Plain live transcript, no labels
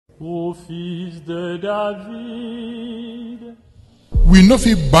Ô fils de David. We no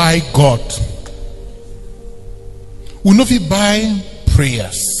fit buy God. We no fit buy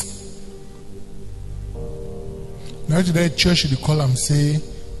prayers. Now today church they call them say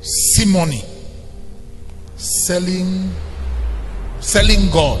simony. Selling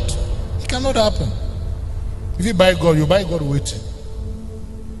God. It cannot happen. If you buy God, you buy God waiting.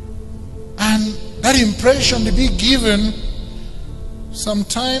 And that impression to be given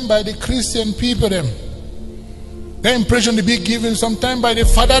sometime by the Christian people them. That impression to be given sometime by the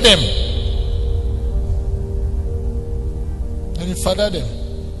father them. And the father them.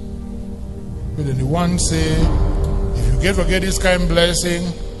 But then the one say, if you ever get this kind of blessing,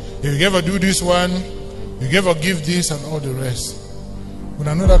 if you ever do this one, you ever give this and all the rest. When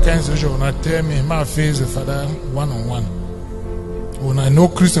I know that kind of situation, when I tell me, my face the father one-on-one. When I know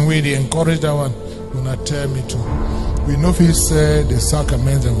Christian way, they encourage that one. When I tell me to. We know if he said the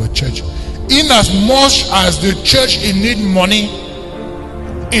sacraments of a church. In as much as the church need money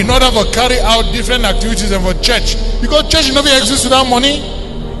in order to carry out different activities of a church. Because church never exists without money.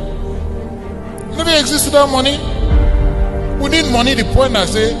 Never exists without money. We need money. The point I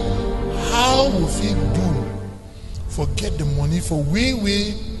say, how will we do? Forget the money for we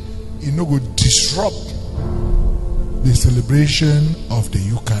go disrupt the celebration of the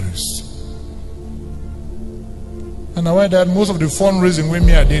Eucharist. And I that most of the fundraising with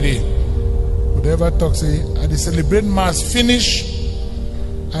me I did it. Would ever talk say, I celebrate Mass finish,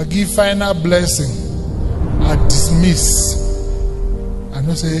 I give final blessing, I dismiss. I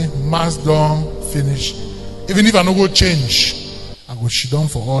don't say Mass done finish. Even if I no go change, I go sit down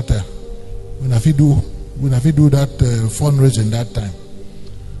for altar. When I do that fundraising that time.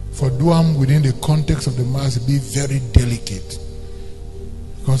 For do them within the context of the Mass, be very delicate.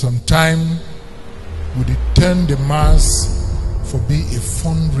 Because sometimes we turn the Mass for be a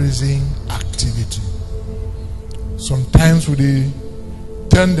fundraising activity. Sometimes we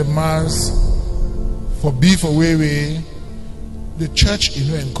turn the Mass for be for way the church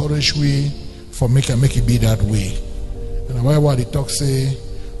encourage we for make it be that way. And why what the talk say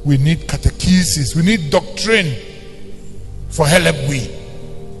we need catechesis, we need doctrine for help we,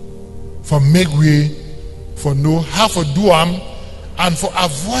 for make we, for know how to do them, and for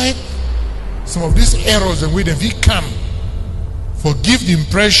avoid some of these errors and way that we come. For give the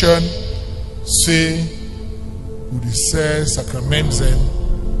impression, say, would you say sacraments and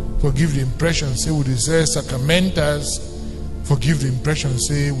forgive the impression, say, would you say sacramentas, forgive the impression,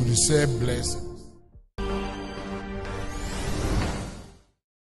 say, would you say blessing.